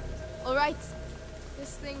it? All right.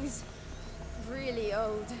 This thing's really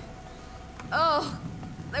old. Oh,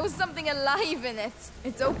 there was something alive in it.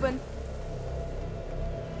 It's open.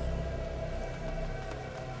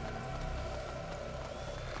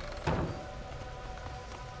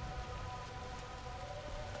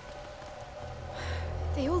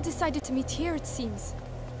 They all decided to meet here, it seems.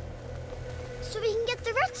 So we can get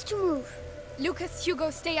the rats to move. Lucas,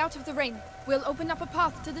 Hugo, stay out of the rain. We'll open up a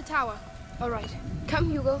path to the tower. All right.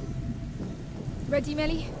 Come, Hugo. Ready,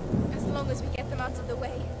 Melie? As long as we get them out of the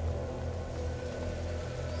way.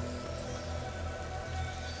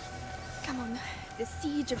 Come on. The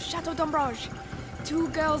siege of Chateau d'Ombrage. 2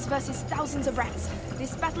 girls versus thousands of rats.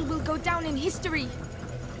 This battle will go down in history.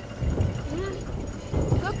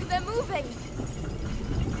 Look, they're moving.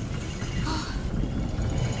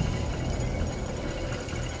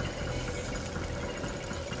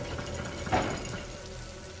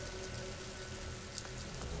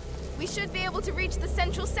 We should be able to reach the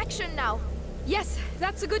central section now. Yes,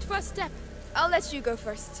 that's a good first step. I'll let you go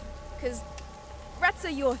first, because rats are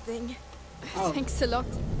your thing. Oh, Thanks a lot.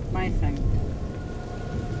 my thing.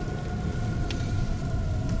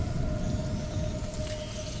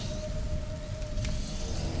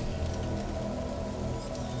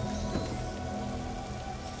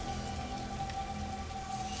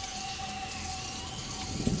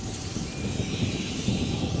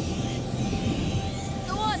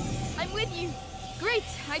 Go on, I'm with you. Great,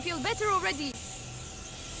 I feel better already.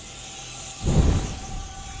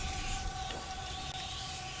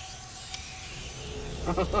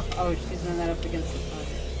 Oh, she's done that up against the fire.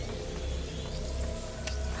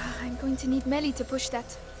 I'm going to need Melie to push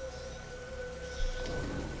that.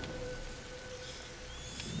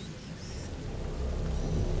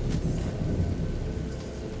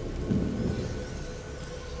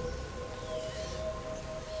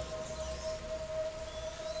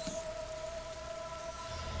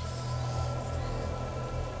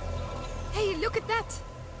 Hey, look at that!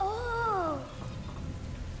 Oh!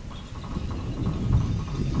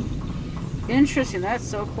 Interesting, that's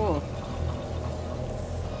so cool.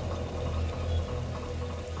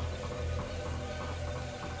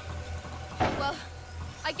 Well,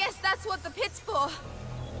 I guess that's what the pit's for.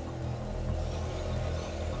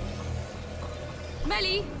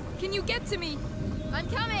 Melie, can you get to me? I'm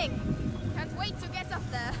coming. Can't wait to get up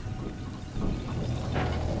there.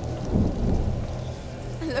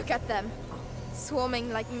 Look at them.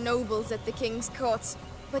 Swarming like nobles at the king's court.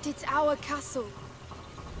 But it's our castle.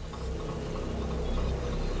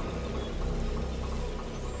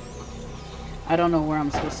 I don't know where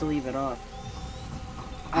I'm supposed to leave it off.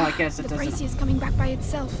 Oh, I guess it The doesn't. brazier is coming back by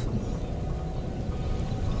itself.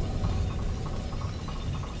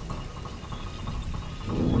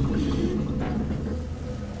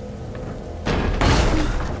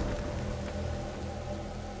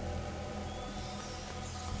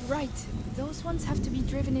 Right, those ones have to be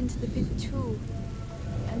driven into the pit too.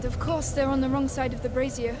 And of course they're on the wrong side of the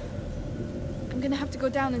brazier. I'm gonna have to go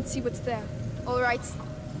down and see what's there. All right.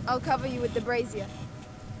 I'll cover you with the brazier.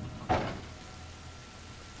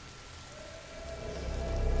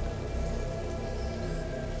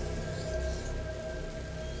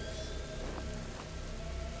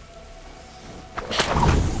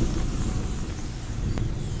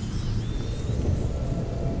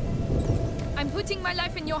 I'm putting my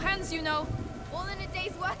life in your hands, you know. All in a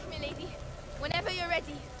day's work, milady. Whenever you're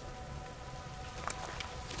ready.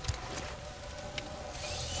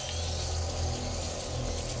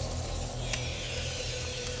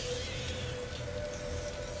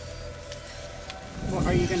 Well,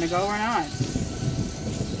 are you gonna go or not?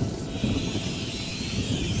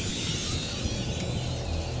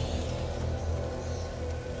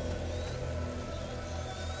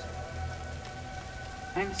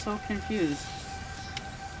 I'm so confused.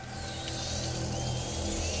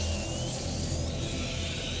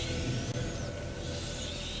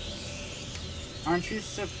 Aren't you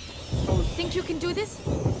supposed... Think you can do this?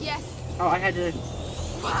 Yes. Oh, I had to...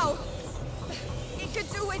 Wow. It could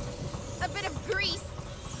do with a bit of grease.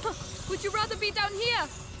 Would you rather be down here?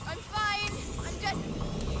 I'm fine. I'm just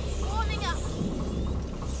warming up.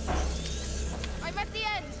 I'm at the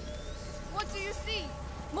end. What do you see?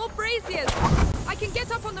 More braziers! I can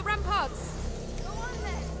get up on the ramparts. Go on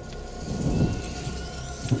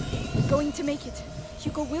then. Going to make it.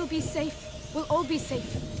 Hugo will be safe. We'll all be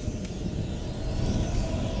safe.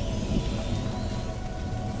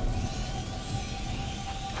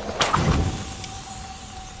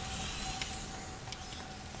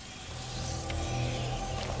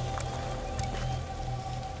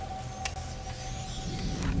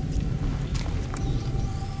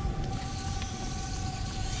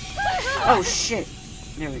 Oh, shit.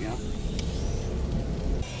 There we go.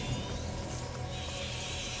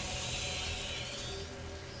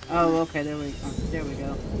 Oh, okay, there we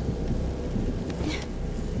go.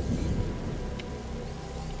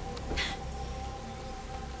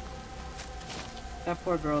 That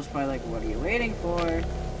poor girl's probably like, what are you waiting for?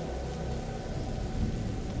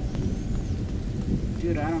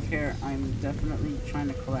 Dude, I don't care. I'm definitely trying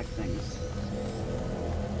to collect things.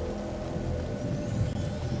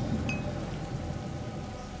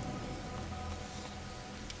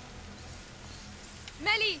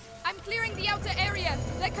 Melie, I'm clearing the outer area.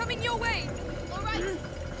 They're coming your way. All right.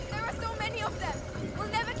 There are so many of them. We'll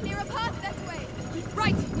never clear a path that way.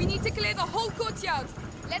 Right, we need to clear the whole courtyard.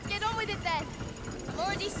 Let's get on with it then. I'm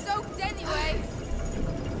already soaked anyway.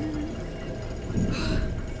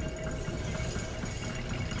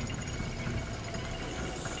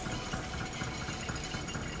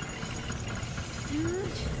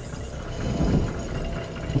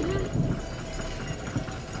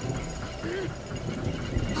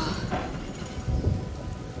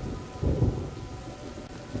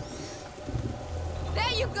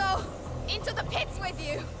 There you go. Into the pits with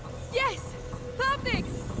you. Yes! Perfect!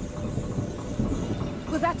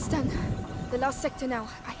 Well, that's done. The last sector now.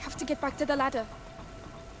 I have to get back to the ladder.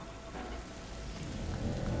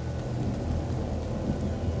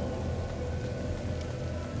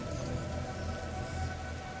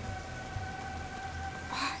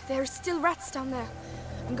 There are still rats down there.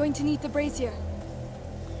 I'm going to need the brazier.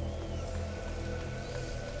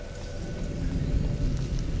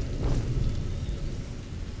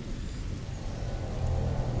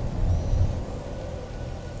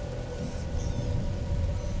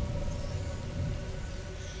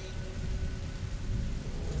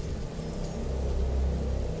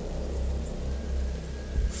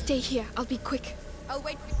 Stay here. I'll be quick. I'll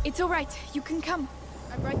wait for It's all right. You can come.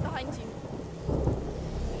 I'm right behind you.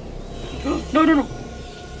 No, no, no!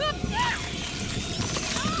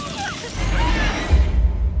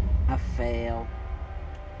 I fail.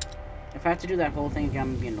 If I have to do that whole thing again,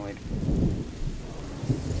 I'm gonna be annoyed.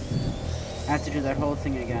 I have to do that whole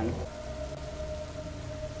thing again.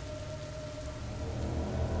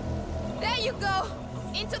 There you go.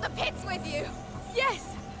 Into the pits with you.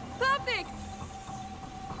 Yes! Perfect!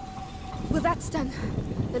 Well, that's done.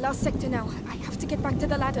 The last sector now. I have to get back to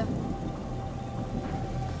the ladder.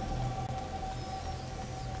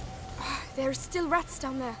 There are still rats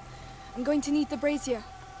down there. I'm going to need the brazier.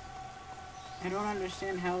 I don't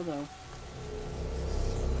understand how, though.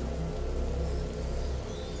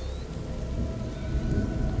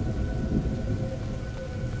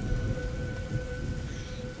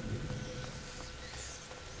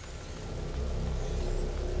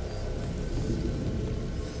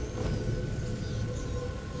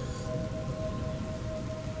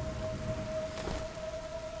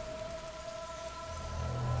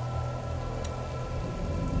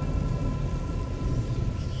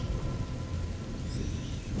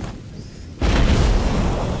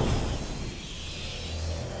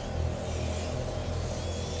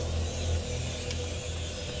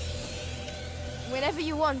 Whenever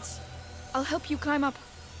you want. I'll help you climb up.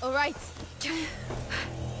 All right.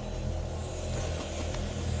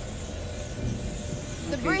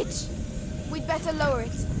 The Okay. bridge. We'd better lower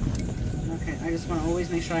it. Okay, I just want to always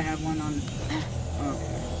make sure I have one on...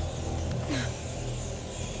 Okay.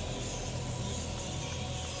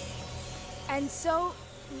 And so,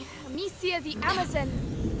 Amicia the Amazon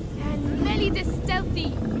and Melie the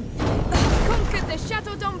Stealthy conquered the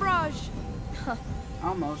Chateau d'Ombrage.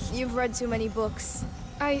 Almost. You've read too many books.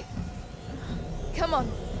 Come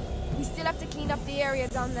on. We still have to clean up the area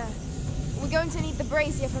down there. We're going to need the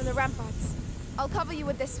brazier from the ramparts. I'll cover you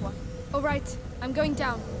with this one. All right, I'm going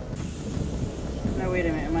down. No, wait a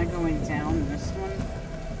minute. Am I going down this one?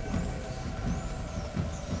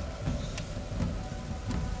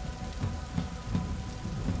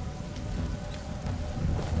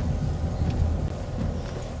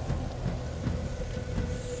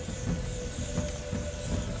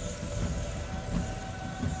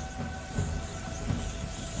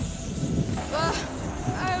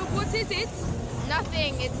 it?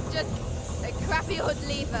 Nothing, it's just a crappy old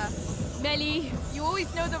lever. Melie, you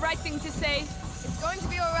always know the right thing to say. It's going to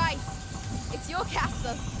be alright. It's your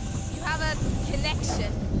castle. You have a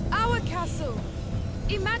connection. Our castle.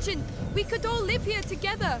 Imagine, we could all live here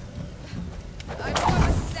together. I'm more of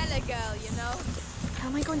a cellar girl, you know. How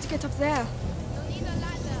am I going to get up there? You'll need a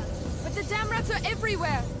ladder. But the damn rats are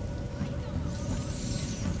everywhere.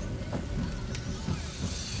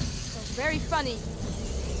 That's very funny.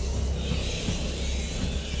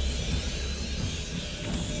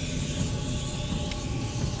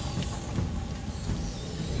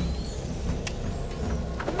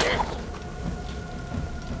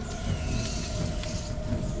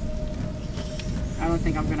 I don't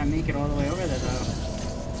think I'm gonna make it all the way over there, though.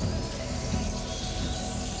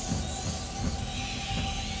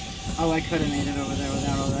 Oh, I could have made it over there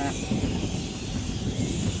without all that.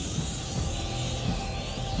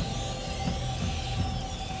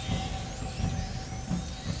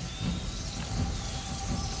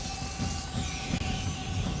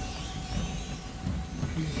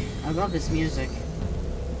 I love this music.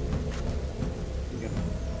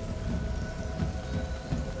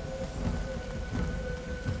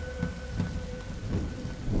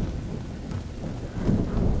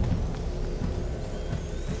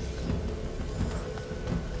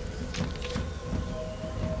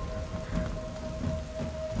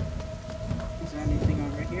 Is there anything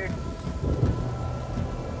over here?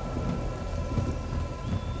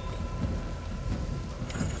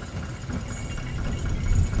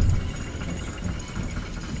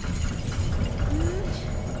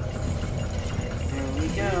 There we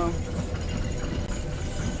go.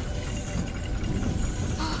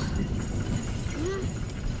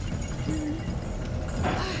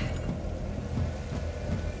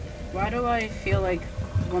 Why do I feel like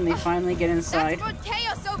when they finally get inside? That's for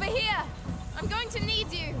chaos over here. I'm going to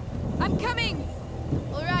need you. I'm coming!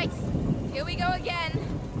 Alright, here we go again.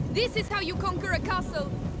 This is how you conquer a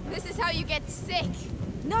castle. This is how you get sick.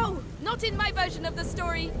 No, not in my version of the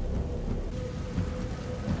story.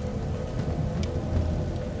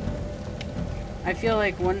 I feel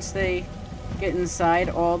like once they get inside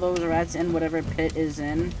all those rats in whatever pit is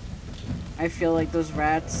in, I feel like those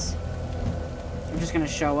rats are just gonna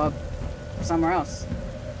show up somewhere else.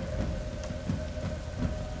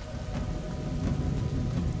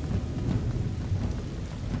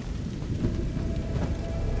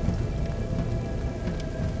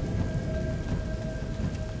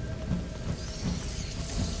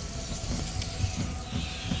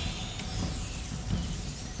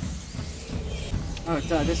 Oh,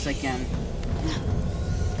 duh, this again.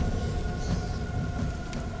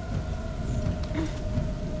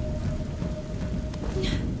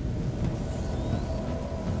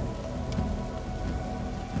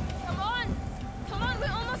 Come on,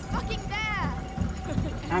 we're almost fucking there.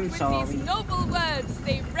 I'm With sorry. these noble words,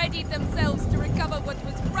 they readied themselves to recover what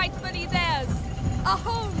was rightfully theirs. A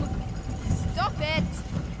home! Stop it.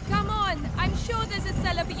 Come on, I'm sure there's a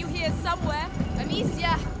cellar for you here somewhere.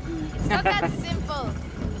 Amicia, it's not that simple.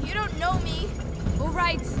 You don't know me. All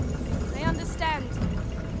right, I understand.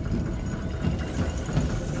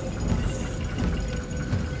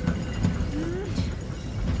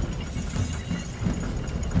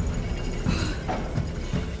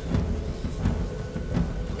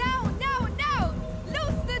 No!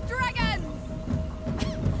 Loose the dragons!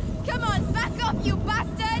 Come on, back off, you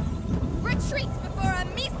bastards! Retreat before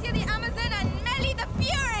Amicia the Amazon and Melie the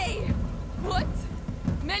Fury! What?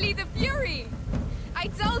 Melie the Fury! I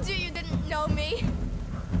told you you didn't know me.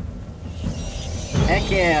 Heck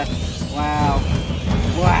yeah. Wow.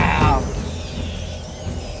 Wow.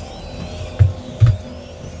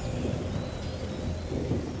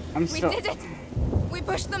 I'm We so... did it! We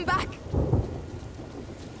pushed them back.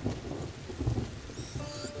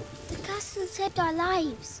 The castle saved our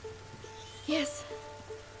lives. Yes,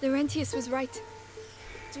 Laurentius was right.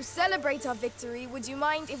 To celebrate our victory, would you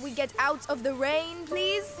mind if we get out of the rain,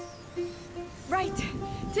 please? Right,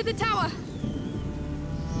 to the tower!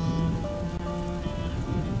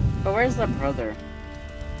 But where's the brother?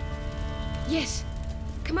 Yes,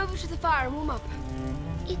 come over to the fire and warm up.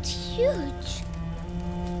 It's huge.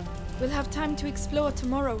 We'll have time to explore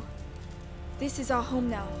tomorrow. This is our home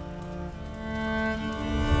now.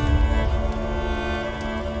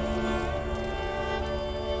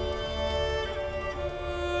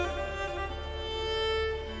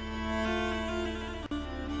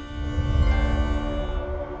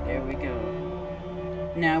 There we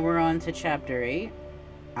go. Now we're on to chapter 8,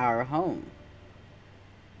 Our Home,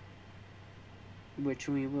 which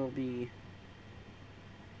we will be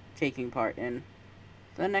taking part in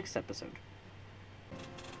the next episode.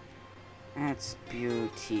 That's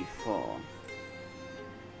beautiful.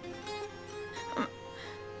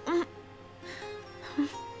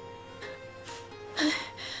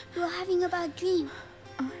 You're having a bad dream.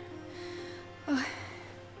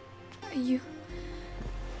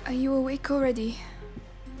 Are you awake already?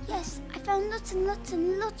 Yes, I found lots and lots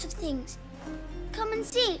and lots of things. Come and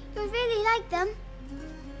see. You'll really like them.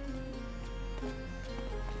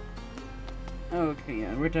 Okay,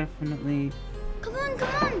 yeah, we're definitely... Come on,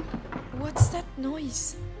 come on. What's that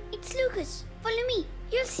noise? It's Lucas. Follow me.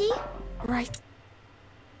 You'll see. Right.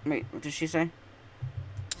 Wait, what did she say?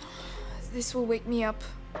 This will wake me up.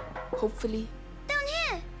 Hopefully. Down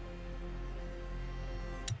here.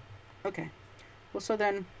 Okay. Well, so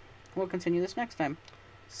then, we'll continue this next time.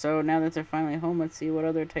 So now that they're finally home, let's see what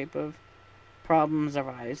other type of problems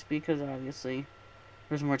arise, because obviously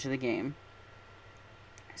there's more to the game.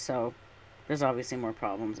 So there's obviously more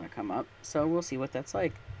problems that come up. So we'll see what that's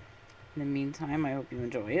like. In the meantime, I hope you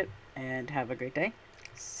enjoy it, and have a great day.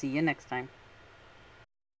 See you next time.